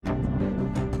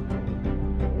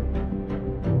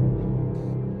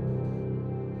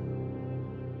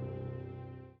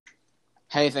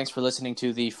Hey, thanks for listening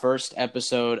to the first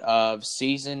episode of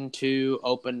Season 2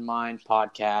 Open Mind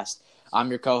Podcast. I'm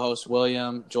your co-host,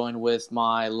 William, joined with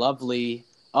my lovely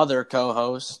other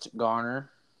co-host, Garner.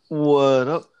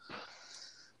 What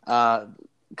up?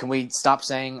 Can we stop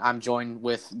saying I'm joined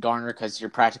with Garner because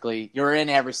you're in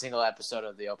every single episode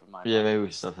of the Open Mind Yeah, Podcast. maybe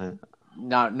we stop it.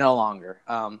 No longer.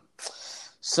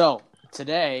 So,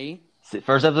 today...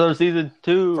 First episode of Season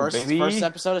 2, baby. First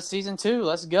episode of Season 2.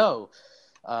 Let's go.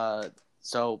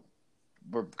 So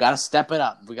we've got to step it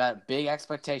up. We got big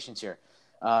expectations here.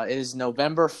 It is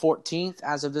November 14th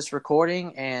as of this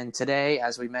recording, and today,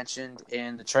 as we mentioned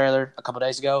in the trailer a couple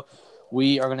days ago,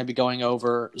 we are going to be going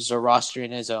over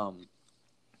Zoroastrianism.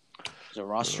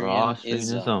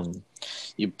 Zoroastrianism.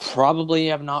 You probably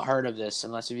have not heard of this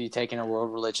unless you've taken a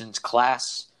world religions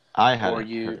class. I hadn't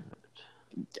heard of it.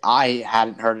 I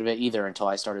hadn't heard of it either until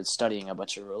I started studying a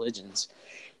bunch of religions.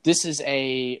 This is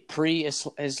a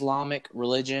pre-Islamic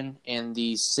religion in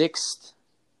the 6th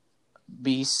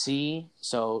BC,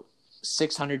 so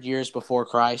 600 years before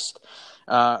Christ.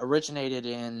 Originated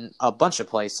in a bunch of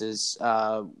places,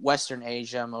 Western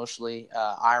Asia mostly,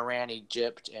 Iran,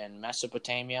 Egypt, and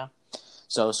Mesopotamia.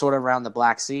 So sort of around the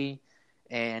Black Sea,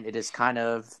 and it has kind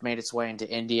of made its way into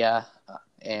India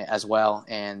as well,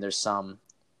 and there's some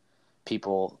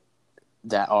people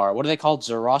that are, what are they called,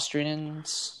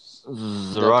 Zoroastrians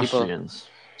that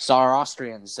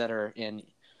are in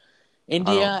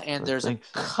India, and there's a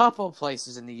couple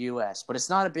places in the U.S., but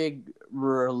it's not a big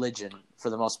religion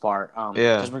for the most part.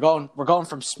 Because we're going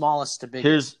from smallest to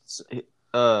biggest. Here's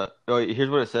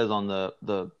what it says on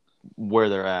the where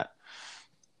they're at.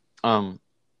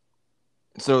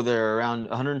 So they're around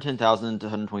 110,000 to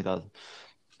 120,000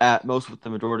 at most, with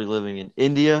the majority living in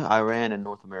India, Iran, and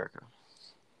North America.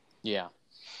 Yeah.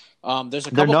 There's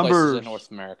a couple places in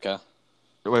North America.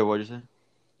 Wait, what did you say?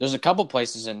 There's a couple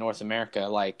places in North America,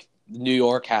 like New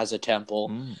York has a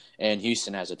temple, and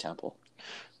Houston has a temple.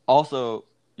 Also,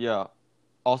 I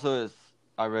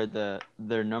read that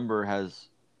their number has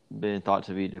been thought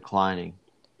to be declining.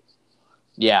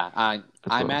 Yeah, I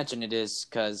imagine it is,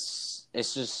 because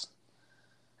it's just,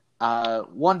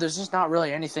 one, there's just not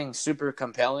really anything super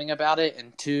compelling about it,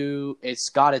 and two, it's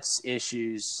got its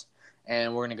issues,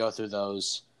 and we're going to go through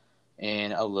those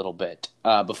in a little bit.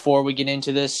 Before we get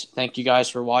into this, thank you guys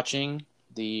for watching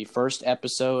the first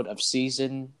episode of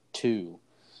Season 2.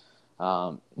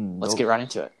 Let's get right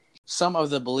into it. Some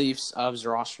of the beliefs of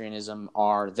Zoroastrianism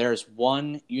are: there's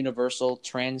one universal,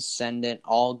 transcendent,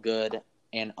 all-good,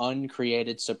 and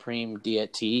uncreated supreme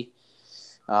deity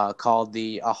called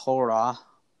the Ahura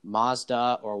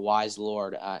Mazda, or Wise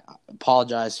Lord. I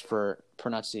apologize for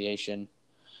pronunciation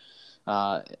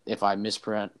if I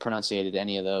mispronunciated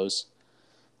any of those.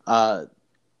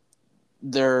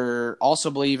 They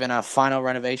also believe in a final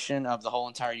renovation of the whole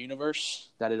entire universe,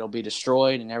 that it'll be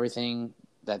destroyed and everything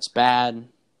that's bad,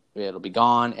 it'll be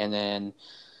gone, and then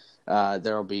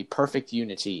there will be perfect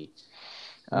unity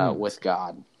with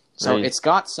God. So It's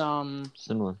got some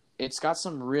similar. It's got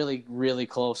some really, really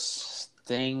close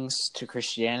things to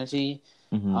Christianity.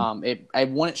 It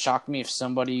wouldn't shock me if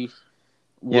somebody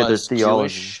was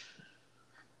Jewish.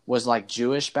 Was like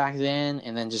Jewish back then,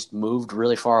 and then just moved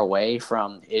really far away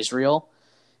from Israel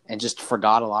and just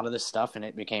forgot a lot of this stuff, and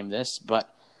it became this.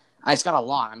 But it's got a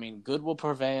lot. I mean, good will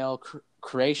prevail.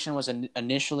 Creation was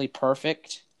initially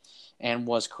perfect and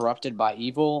was corrupted by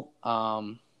evil.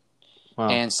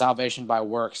 And salvation by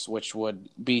works, which would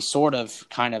be sort of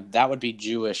that would be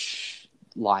Jewish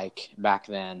like back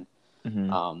then.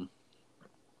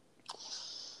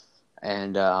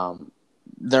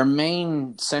 Their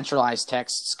main centralized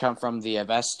texts come from the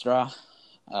Avestra,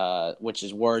 which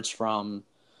is words from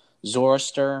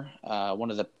Zoroaster,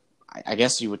 one of the, I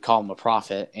guess you would call him a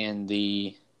prophet, and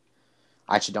I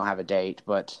actually don't have a date,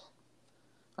 but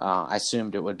I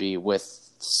assumed it would be with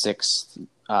 6th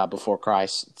before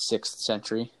Christ, 6th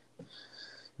century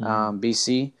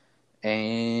BC.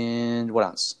 And what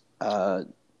else?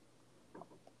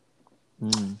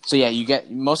 So yeah, you get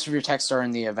most of your texts are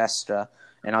in the Avestra,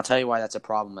 and I'll tell you why that's a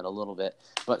problem in a little bit.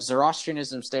 But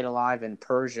Zoroastrianism stayed alive in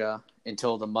Persia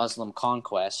until the Muslim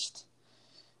conquest.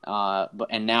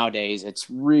 And nowadays it's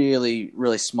really,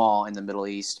 really small in the Middle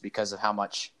East because of how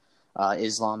much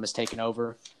Islam has taken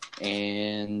over,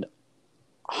 and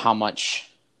how much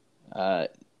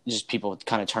just people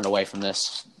kind of turned away from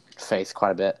this faith quite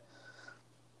a bit.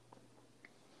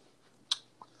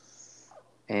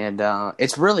 And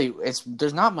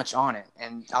there's not much on it,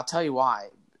 and I'll tell you why.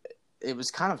 It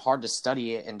was kind of hard to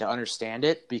study it and to understand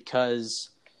it, because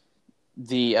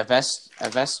the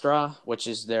Avestra, which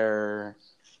is their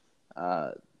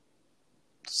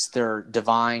their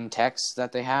divine text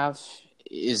that they have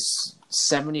is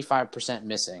 75%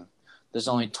 missing. There's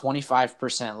only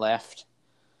 25% left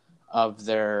of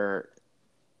their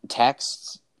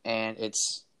texts, and it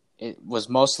was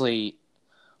mostly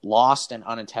lost and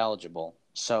unintelligible.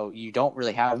 So you don't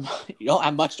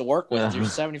have much to work with. Yeah. Your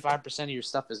 75% of your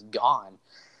stuff is gone.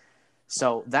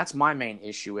 So that's my main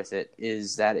issue with it,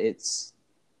 is that it's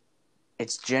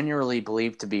generally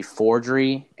believed to be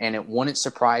forgery, and it wouldn't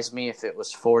surprise me if it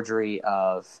was forgery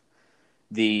of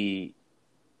the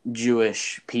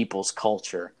Jewish people's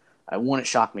culture. It wouldn't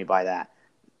shock me by that.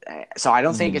 So I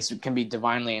don't think it can be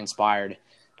divinely inspired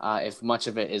if much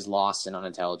of it is lost and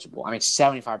unintelligible. I mean,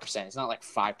 75%. It's not like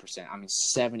 5%. I mean,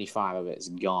 75% of it is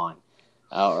gone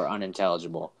or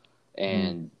unintelligible.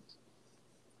 And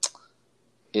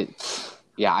I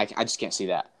just can't see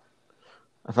that.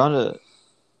 I found a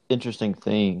interesting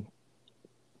thing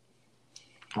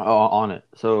on it.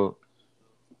 So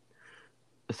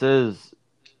it says,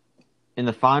 in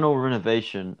the final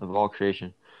renovation of all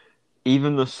creation,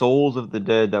 even the souls of the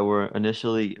dead that were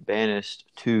initially banished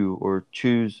to or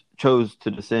chose to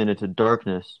descend into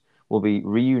darkness will be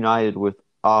reunited with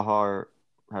Ahar,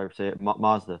 how do you say it,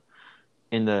 Mazda,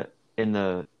 in the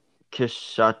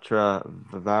Kshatra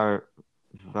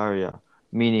Varya,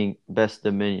 meaning best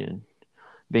dominion,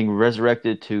 being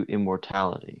resurrected to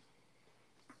immortality.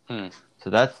 So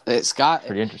that's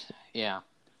pretty interesting. Yeah.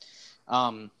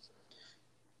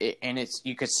 And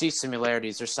you could see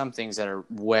similarities. There's some things that are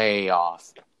way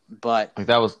off, but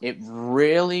it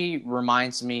really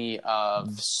reminds me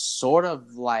of sort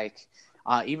of like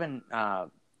even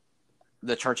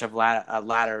the Church of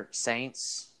Latter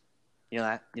Saints. You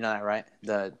know that, right?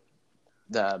 The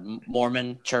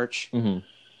Mormon Church.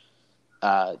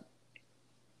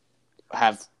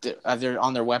 Have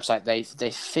on their website, they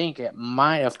think it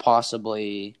might have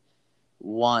possibly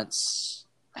once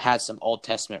had some Old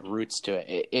Testament roots to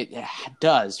it. It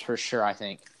does, for sure, I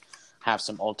think, have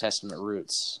some Old Testament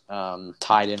roots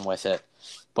tied in with it.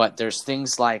 But there's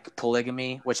things like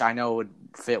polygamy, which I know would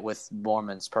fit with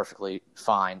Mormons perfectly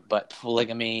fine, but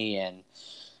polygamy and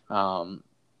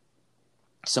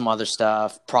some other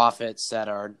stuff, prophets that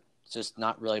are just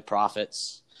not really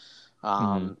prophets.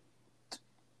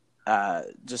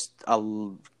 Just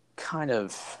a kind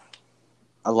of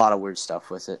a lot of weird stuff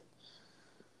with it.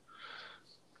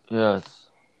 Yeah,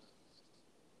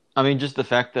 I mean, just the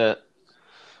fact that,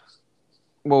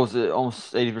 what was it,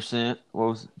 almost 80%? What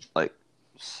was it, like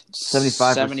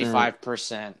 75%?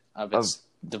 75% of its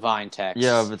divine text.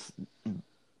 Yeah, of its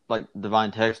like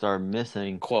divine text are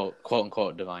missing. Quote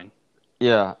unquote divine.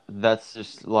 Yeah, that's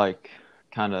just like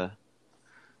kind of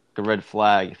a red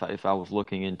flag if I was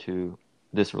looking into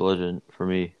this religion for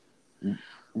me.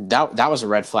 That was a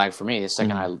red flag for me. The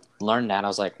second I learned that, I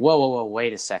was like, whoa,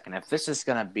 wait a second. If this is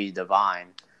going to be divine,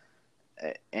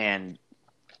 and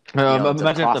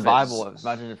imagine if the Bible,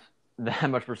 imagine if that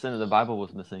much percent of the Bible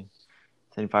was missing,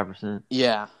 75%.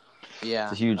 Yeah,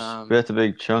 it's a huge. That's a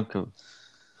big chunk of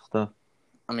stuff.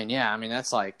 I mean,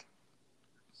 that's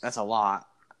a lot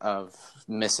of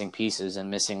missing pieces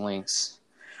and missing links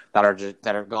that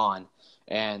are gone,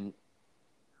 and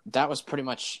that was pretty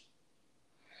much.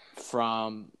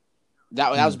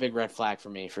 That was a big red flag for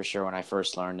me, for sure, when I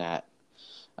first learned that,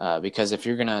 because if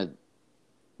you're gonna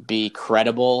be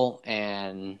credible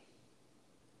and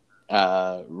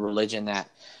religion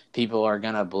that people are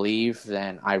gonna believe,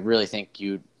 then I really think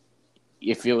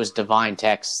if it was divine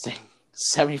text,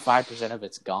 75% of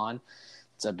it's gone.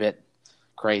 It's a bit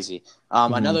crazy.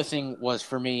 Another thing was,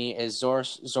 for me, is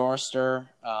Zoroaster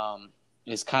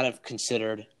is kind of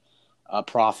considered a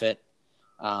prophet.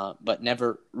 But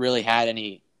never really had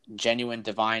any genuine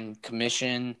divine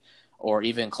commission or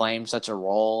even claimed such a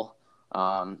role.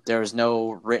 There was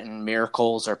no written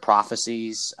miracles or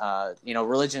prophecies.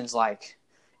 Religions like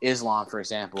Islam, for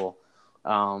example,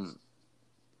 Muhammad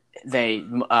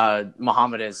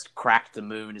has cracked the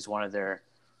moon is one of their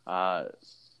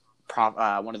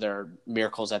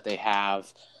miracles that they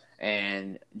have.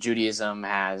 And Judaism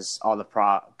has all the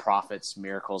prophets'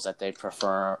 miracles that they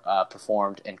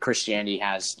performed, and Christianity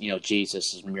has,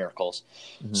 Jesus' miracles.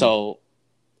 So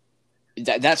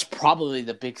that's probably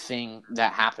the big thing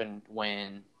that happened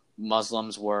when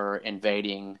Muslims were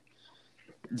invading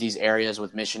these areas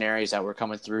with missionaries that were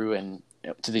coming through and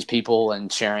to these people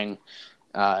and sharing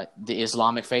the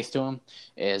Islamic faith to them,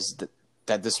 is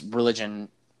that this religion,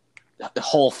 the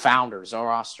whole founder,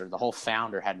 Zoroaster, the whole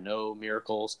founder had no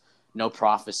miracles, no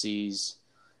prophecies,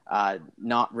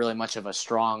 not really much of a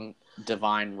strong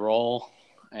divine role,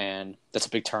 and that's a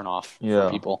big turnoff for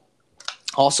people.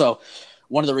 Also,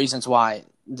 one of the reasons why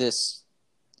this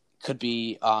could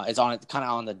be is on kind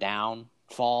of on the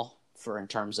downfall for in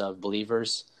terms of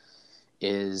believers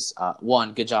is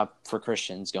one, good job for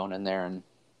Christians going in there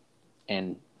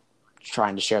and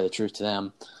trying to share the truth to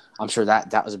them. I'm sure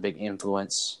that was a big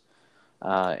influence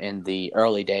in the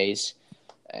early days,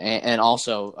 and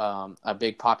also a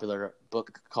big popular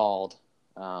book called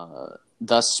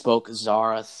 "Thus Spoke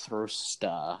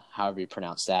Zarathustra," however you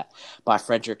pronounce that, by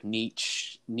Friedrich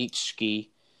Nietzsche,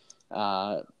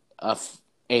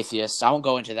 atheist. I won't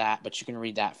go into that, but you can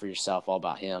read that for yourself, all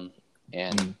about him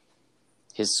and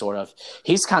his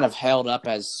he's kind of held up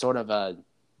as sort of a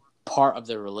part of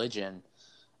the religion,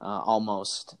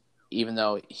 almost, even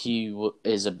though he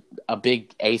is a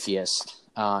big atheist,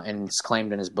 and it's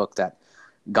claimed in his book that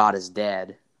God is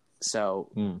dead.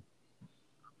 So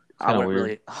I would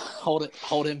really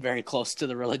hold him very close to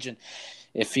the religion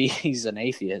if he's an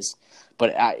atheist.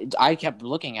 But I kept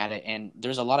looking at it, and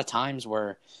there's a lot of times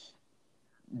where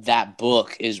that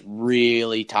book is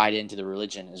really tied into the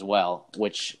religion as well,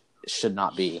 which should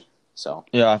not be. So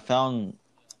yeah, I found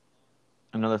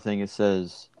another thing. It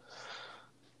says,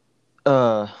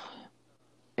 so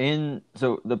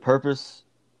the purpose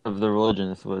of the religion,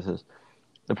 this is what it says.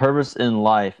 The purpose in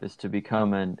life is to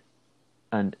become an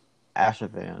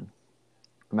Ashavan,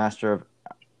 master of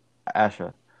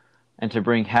Asha, and to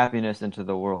bring happiness into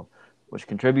the world, which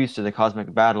contributes to the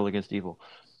cosmic battle against evil.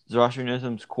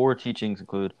 Zoroastrianism's core teachings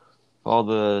include follow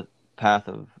the path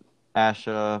of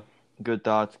Asha, good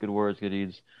thoughts, good words, good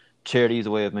deeds. Charity is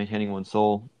a way of maintaining one's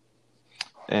soul,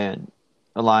 and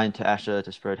align to Asha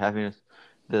to spread happiness.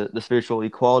 The spiritual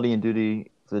equality and duty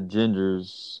of the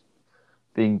genders,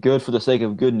 being good for the sake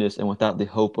of goodness and without the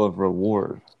hope of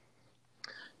reward.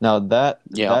 Now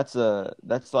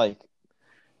that's like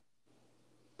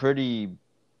pretty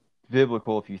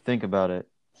biblical if you think about it.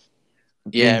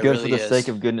 yeah, Being it good for really the is. sake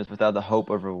of goodness without the hope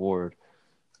of reward.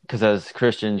 Because as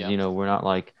Christians, we're not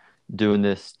like doing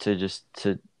this to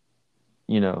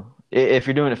if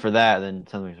you're doing it for that, then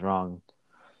something's wrong.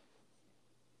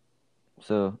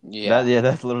 So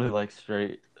that's literally like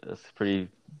straight. That's pretty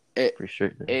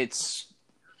straight there.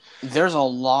 There's a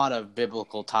lot of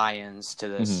biblical tie-ins to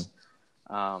this,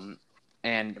 but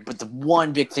the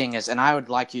one big thing is, and I would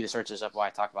like you to search this up while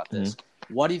I talk about this.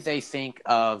 What do they think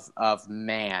of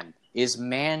man? Is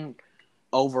man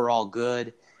overall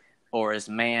good, or is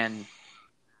man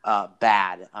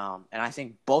bad? And I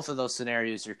think both of those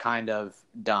scenarios are kind of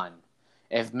done.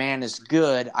 If man is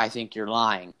good, I think you're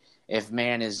lying. If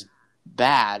man is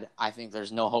bad, I think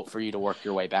there's no hope for you to work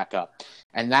your way back up.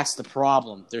 And that's the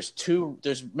problem. There's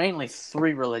mainly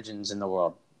three religions in the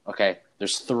world. Okay?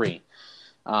 There's three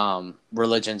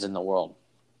religions in the world.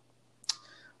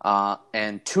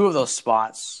 And two of those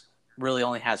spots really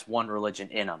only has one religion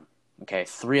in them. Okay?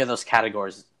 Three of those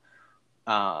categories,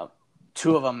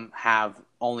 two of them have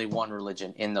only one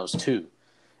religion in those two.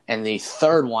 And the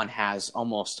third one has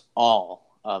almost all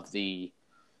of the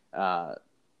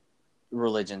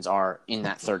religions are in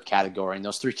that third category. And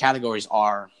those three categories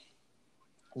are,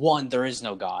 one, there is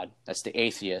no God. That's the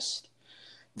atheist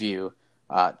view.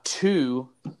 Two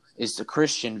is the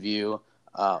Christian view.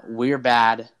 We're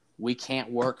bad. We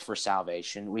can't work for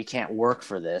salvation. We can't work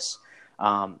for this.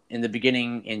 In the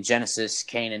beginning, in Genesis,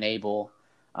 Cain and Abel,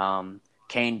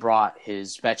 Cain brought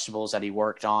his vegetables that he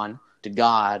worked on to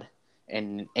God,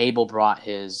 and Abel brought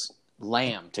his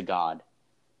lamb to God.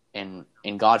 And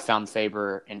God found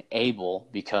favor in Abel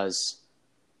because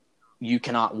you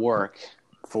cannot work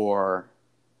for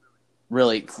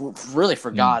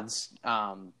God's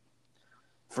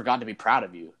for God to be proud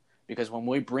of you. Because when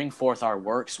we bring forth our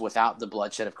works without the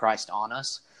bloodshed of Christ on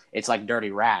us, it's like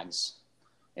dirty rags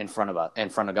in front of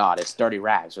God. It's dirty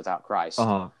rags without Christ.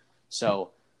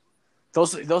 So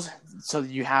so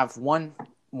you have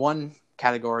one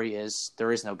category is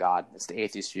there is no God. It's the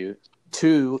atheist view.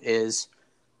 Two is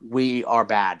we are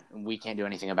bad and we can't do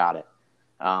anything about it.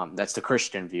 That's the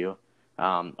Christian view.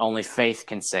 Only faith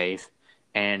can save.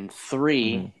 And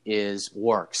three is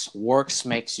works. Works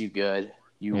makes you good.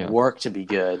 You work to be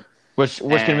good. Which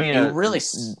can mean a really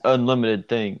unlimited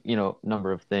thing,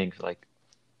 number of things. Like,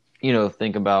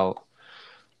 think about,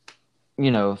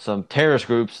 some terrorist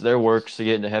groups, their works to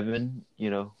get into heaven,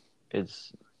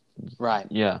 it's... Right.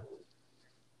 Yeah.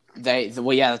 That's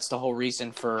the whole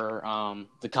reason for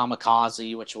the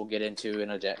kamikaze, which we'll get into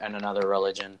in another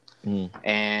religion,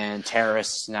 and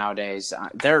terrorists nowadays.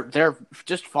 They're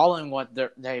just following what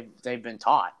they've been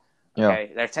taught.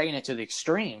 Okay, they're taking it to the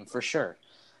extreme for sure,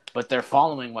 but they're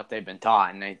following what they've been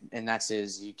taught, and that's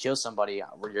you kill somebody,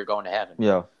 where you're going to heaven.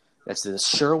 Yeah, that's the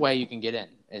sure way you can get in.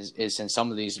 is in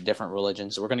some of these different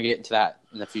religions. We're going to get into that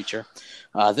in the future.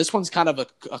 This one's kind of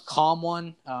a calm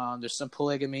one. There's some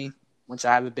polygamy, which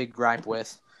I have a big gripe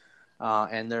with,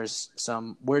 and there's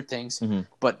some weird things.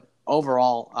 But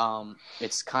overall,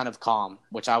 it's kind of calm,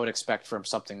 which I would expect from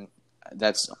something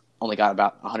that's only got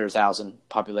about 100,000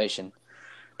 population.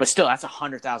 But still, that's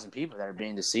 100,000 people that are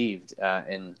being deceived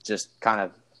and just kind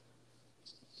of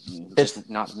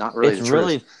not really. It's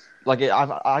really like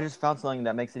I just found something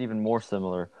that makes it even more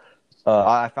similar.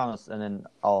 I found this, and then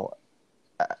I'll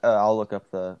look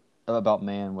up about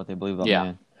man, what they believe about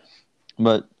man.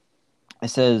 But it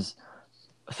says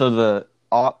so the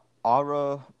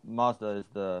Ara Mazda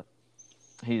is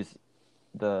he's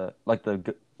the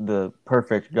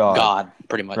perfect God. God,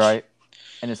 pretty much, right?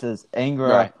 And it says Angra.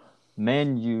 Right.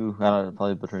 Manu, I'm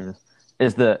probably butchering this,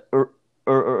 is the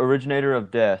originator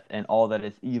of death and all that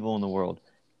is evil in the world.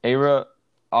 Ara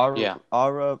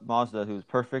Mazda, who is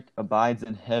perfect, abides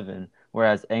in heaven,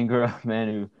 whereas Angra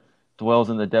Manu dwells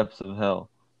in the depths of hell.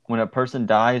 When a person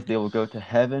dies, they will go to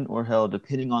heaven or hell,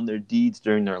 depending on their deeds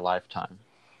during their lifetime.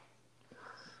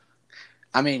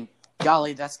 I mean,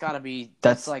 golly, that's got to be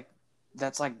that's like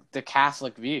the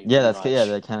Catholic view. Yeah,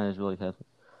 that kind of is really Catholic.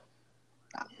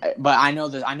 But I know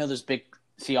there's big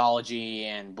theology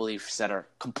and beliefs that are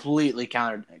completely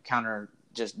counter,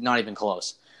 just not even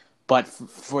close. But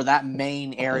for that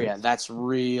main area, that's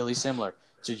really similar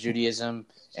to Judaism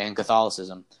and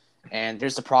Catholicism. And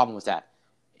here's the problem with that.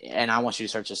 And I want you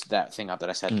to search that thing up that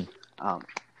I said.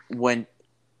 When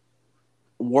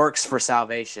works for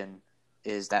salvation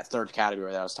is that third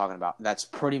category that I was talking about. That's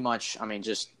pretty much,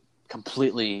 just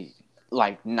completely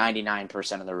like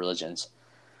 99% of the religions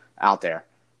out there.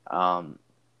 And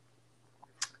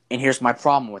here's my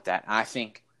problem with that. I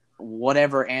think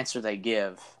whatever answer they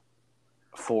give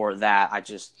for that, I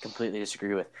just completely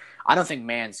disagree with. I don't think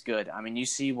man's good. You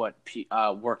see what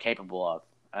we're capable of.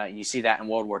 You see that in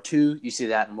World War II. You see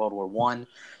that in World War I,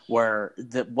 where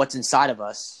what's inside of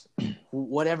us,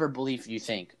 whatever belief you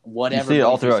think, whatever you see it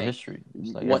all throughout think, history.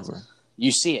 It's like everywhere.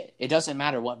 You see it. It doesn't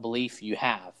matter what belief you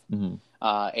have.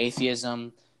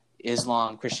 Atheism,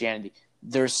 Islam, Christianity.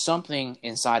 There's something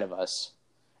inside of us,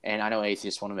 and I know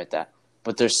atheists won't admit that,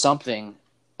 but there's something,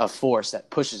 a force that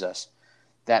pushes us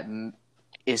that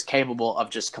is capable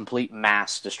of just complete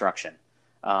mass destruction.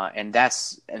 And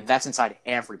that's inside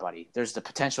everybody. There's the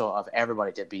potential of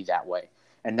everybody to be that way.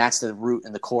 And that's the root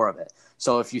and the core of it.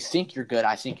 So if you think you're good,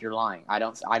 I think you're lying. I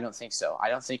don't think so. I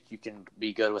don't think you can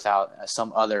be good without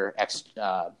some other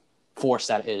force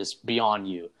that is beyond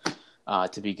you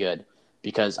to be good.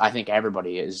 Because I think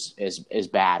everybody is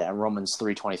bad. And Romans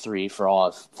 3:23, for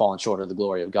all have fallen short of the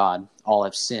glory of God. All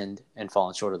have sinned and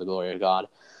fallen short of the glory of God.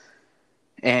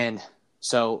 And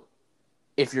so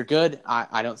if you're good,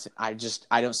 I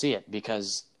don't see it,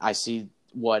 because I see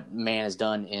what man has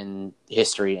done in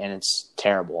history, and it's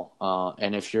terrible.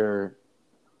 And if you're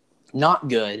not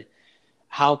good,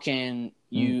 how can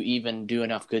you even do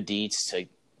enough good deeds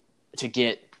to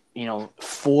get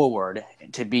forward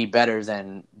to be better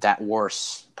than that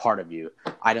worse part of you?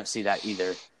 I don't see that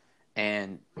either.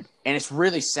 And it's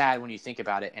really sad when you think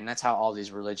about it, and that's how all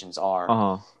these religions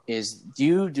are, is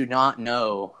you do not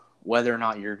know whether or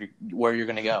not where you're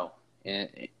going to go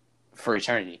for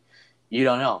eternity. You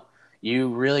don't know. You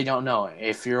really don't know.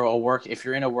 If you're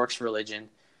in a works religion,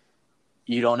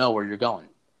 you don't know where you're going.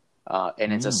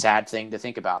 And it's a sad thing to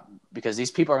think about, because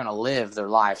these people are going to live their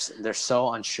lives. They're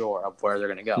so unsure of where they're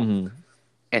going to go.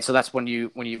 And so that's when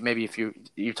you maybe if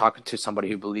you're talking to somebody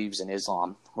who believes in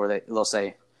Islam, where they'll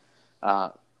say,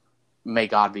 may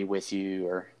God be with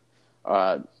you,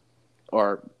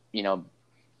 or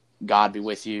God be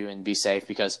with you and be safe,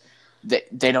 because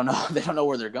they don't know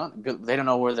where they're going. They don't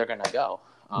know where they're going to go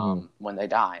when they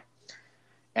die.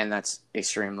 And that's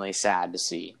extremely sad to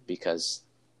see, because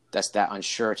that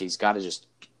unsurety's got to just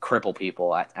cripple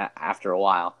people after a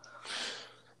while.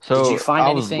 So did you find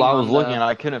anything? I was looking and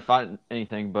I couldn't find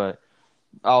anything, but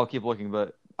I'll keep looking.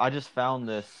 But I just found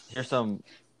this. Here's some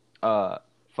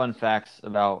fun facts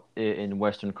about it in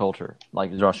Western culture,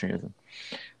 like Zoroastrianism.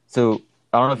 So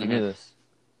I don't know if you knew this,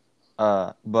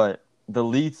 but the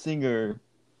lead singer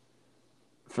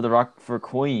for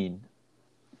Queen.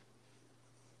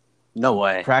 No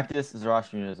way. Practice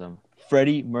Zoroastrianism.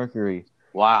 Freddie Mercury.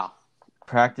 Wow.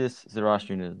 Practice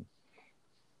Zoroastrianism.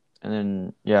 And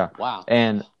then, yeah. Wow.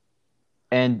 And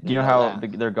you know how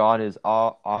their god is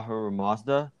Ahura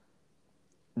Mazda?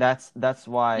 That's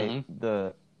why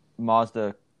the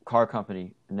Mazda car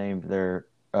company named their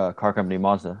car company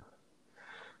Mazda.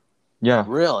 Yeah.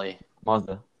 Really?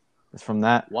 Mazda. It's from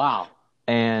that. Wow.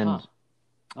 And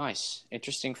nice.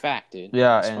 Interesting fact, dude.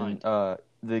 Yeah, That's and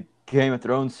Game of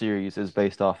Thrones series is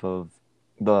based off of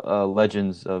the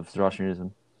legends of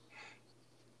Zoroastrianism.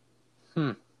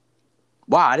 Hmm.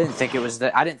 Wow, I didn't think it was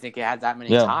that. I didn't think it had that many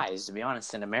Yeah. ties, to be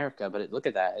honest, in America. But look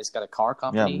at that; it's got a car Yeah,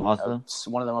 company, Mazda.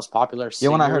 one of the most popular Yeah,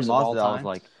 when I heard singers of all Mazda, I was time.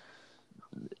 like,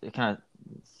 it kind of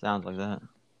sounds like that.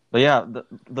 But yeah,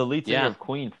 the lead singer Yeah. of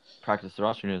Queen practiced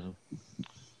Zoroastrianism.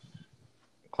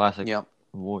 Classic Yep.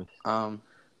 voice. Um.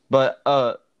 But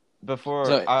before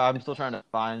So I'm still trying to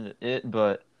find it,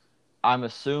 but I'm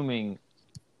assuming.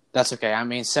 that's okay. I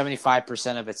mean,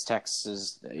 75% of its text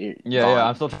is Yeah, gone.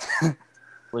 I'm still.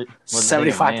 What the name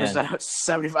of 75%. man?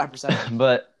 75%.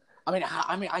 But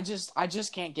I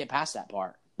just can't get past that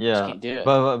part. I just yeah, can't do it.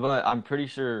 but I'm pretty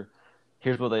sure.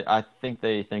 Here's what I think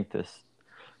they think this.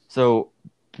 So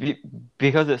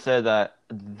because it said that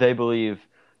they believe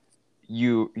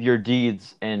your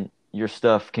deeds and your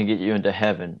stuff can get you into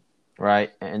heaven,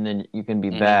 right? And then you can be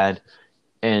Mm-hmm. bad,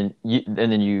 and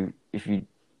then if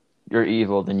you're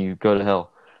evil, then you go to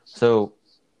hell. So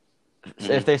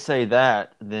if they say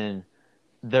that, then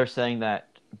they're saying that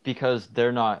because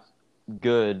they're not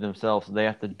good themselves, they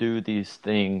have to do these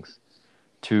things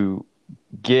to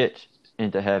get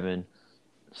into heaven.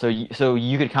 So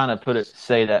you could kind of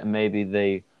say that maybe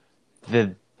they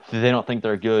don't think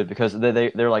they're good because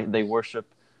they're like they worship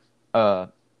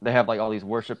they have like all these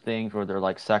worship things where they're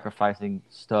like sacrificing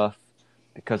stuff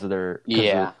because of their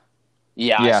Yeah. I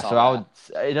yeah. saw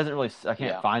So that. it doesn't really I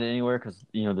can't Yeah. find it anywhere because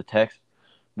the text,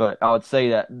 but I would say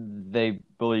that they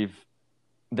believe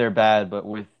they're bad, but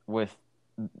with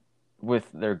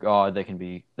their God they can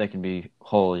be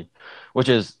holy, which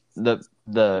is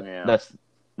Yeah.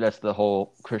 that's the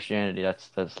whole Christianity.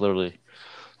 That's literally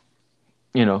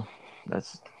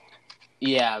that's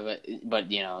Yeah, but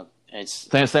it's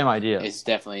same idea.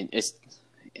 definitely it's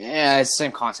the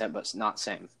same concept, but it's not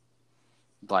same.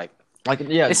 Like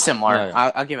Yeah, it's similar.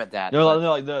 yeah. I'll give it that. No, But,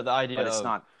 like the idea but it's of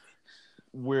not.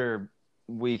 where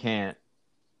we can't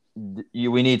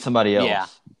we need somebody Yeah.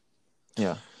 else.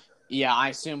 Yeah. Yeah, I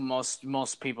assume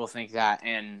most people think that,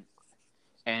 and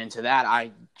to that,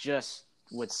 I just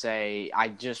would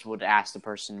ask the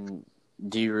person,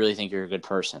 "Do you really think you're a good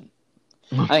person?"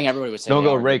 I think everybody would say Don't they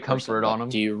go are a Ray good person, Comfort but on them.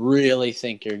 do you really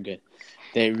think you're good?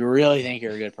 They really think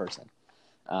you're a good person.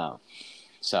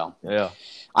 So Yeah.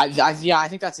 I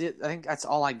think that's it. I think that's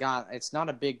all I got. It's not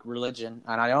a big religion,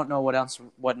 and I don't know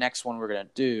what next one we're gonna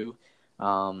do.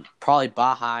 Probably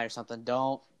Baha'i or something.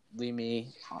 Don't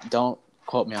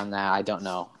quote me on that. I don't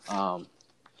know.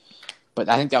 But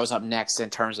I think that was up next in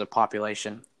terms of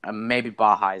population. Maybe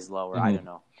Baha'i is lower. I don't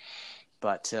know.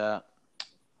 But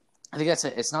I think that's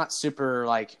it. It's not super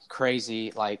like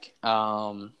crazy like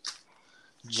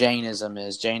Jainism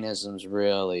is. Jainism's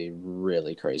really,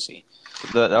 really crazy.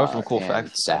 That was some cool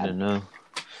facts. Sad. I didn't know.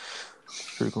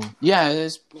 Pretty cool. Yeah,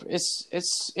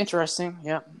 it's interesting.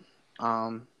 Yeah.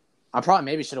 I probably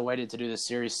maybe should have waited to do this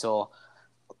series till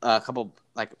a couple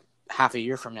half a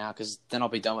year from now, because then I'll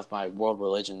be done with my world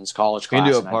religions college class. You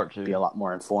can do a and part I'd 2. Be a lot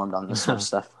more informed on this sort of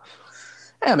stuff.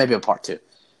 Yeah, maybe a part 2.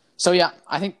 So yeah,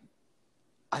 I think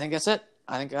that's it.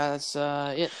 I think that's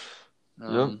it.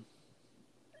 Yep.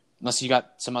 Unless you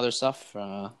got some other stuff.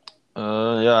 Yeah.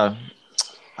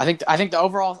 I think the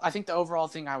overall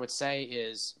thing I would say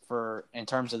is in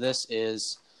terms of this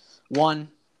is, one,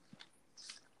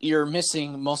 you're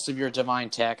missing most of your divine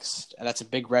text, and that's a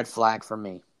big red flag for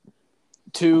me.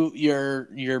 2,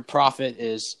 your prophet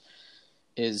is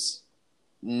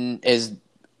and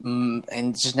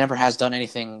just never has done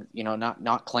anything,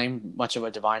 not claimed much of a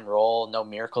divine role, no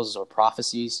miracles or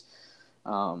prophecies.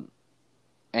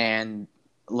 And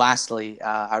lastly,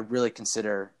 I really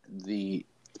consider the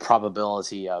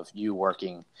probability of you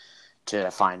working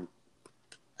to find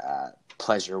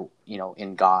pleasure,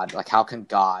 in God. Like, how can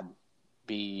God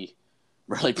be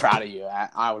really proud of you?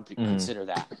 I would consider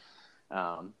that.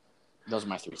 Those are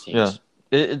my 3 things.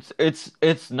 Yeah,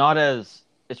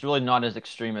 it's really not as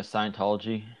extreme as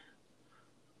Scientology.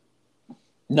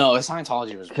 No,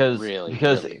 Scientology was really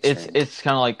extreme. It's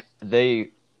kind of like they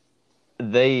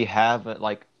have it,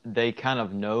 like they kind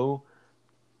of know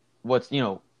what's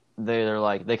they're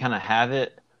like they kind of have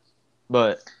it,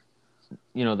 but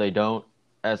they don't.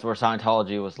 As where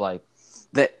Scientology was like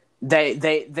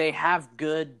they have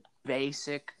good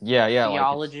basic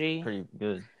theology. Like pretty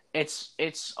good.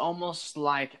 It's almost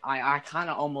like I kind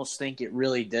of almost think it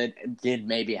really did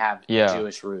maybe have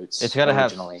Jewish roots. It's got to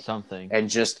have something, and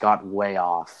just got way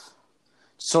off.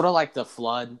 Sort of like the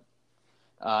flood,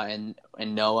 in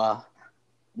Noah,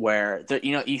 where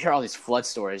you hear all these flood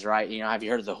stories, right? Have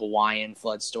you heard of the Hawaiian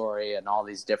flood story and all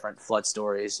these different flood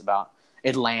stories about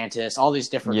Atlantis? All these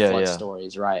different flood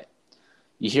stories, right?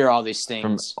 You hear all these from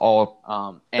things. all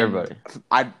And everybody.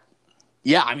 I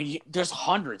mean, there's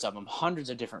hundreds of them, hundreds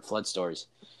of different flood stories.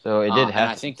 So it did happen. And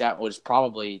I think that was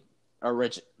probably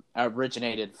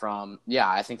originated from,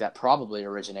 I think that probably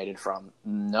originated from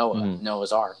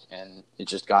Noah's Ark, and it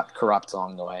just got corrupt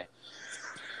along the way.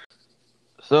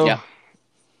 So I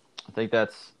think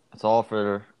that's all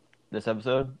for this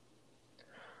episode.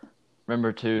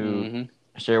 Remember to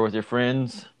share with your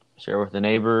friends, share with a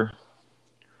neighbor,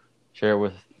 share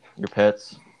with your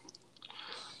pets.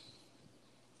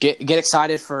 Get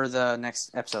excited for the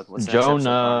next episode. What's the next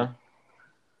episode?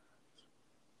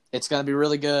 It's going to be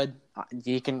really good.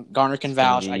 Garner can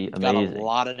vouch. I got a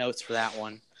lot of notes for that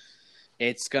one.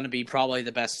 It's going to be probably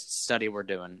the best study we're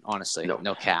doing, honestly.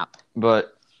 No cap.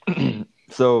 But,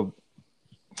 so,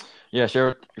 share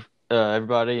with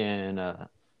everybody. And,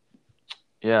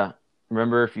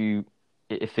 remember,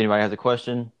 if anybody has a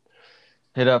question,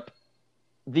 hit up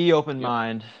the Open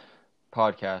Mind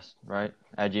podcast, right,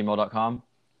 at gmail.com.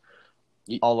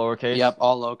 All lowercase. Yep,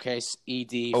 all lowercase.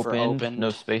 ED for open.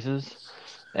 No spaces.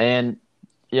 And,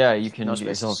 you can get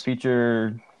yourself a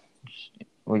feature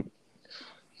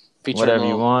whatever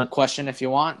you want. Question if you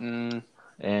want.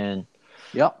 And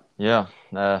yep. Yeah.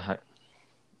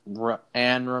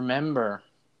 And remember,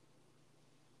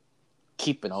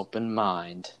 keep an open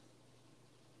mind.